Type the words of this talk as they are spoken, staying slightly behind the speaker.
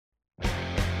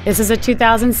This is a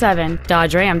 2007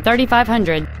 Dodge Ram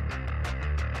 3500.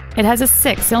 It has a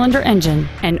 6-cylinder engine,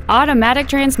 an automatic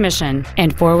transmission,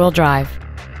 and 4-wheel drive.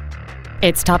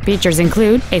 Its top features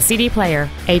include a CD player,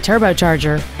 a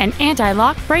turbocharger, an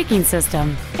anti-lock braking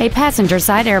system, a passenger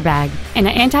side airbag, and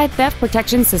an anti-theft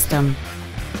protection system.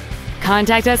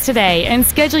 Contact us today and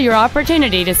schedule your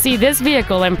opportunity to see this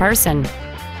vehicle in person.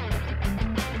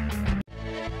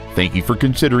 Thank you for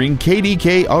considering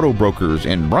KDK Auto Brokers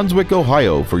in Brunswick,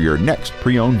 Ohio for your next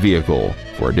pre-owned vehicle.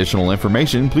 For additional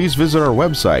information, please visit our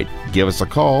website, give us a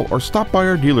call, or stop by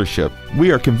our dealership. We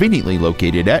are conveniently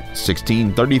located at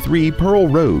 1633 Pearl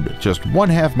Road, just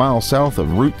 1/2 mile south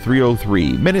of Route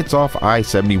 303, minutes off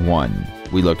I-71.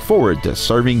 We look forward to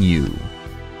serving you.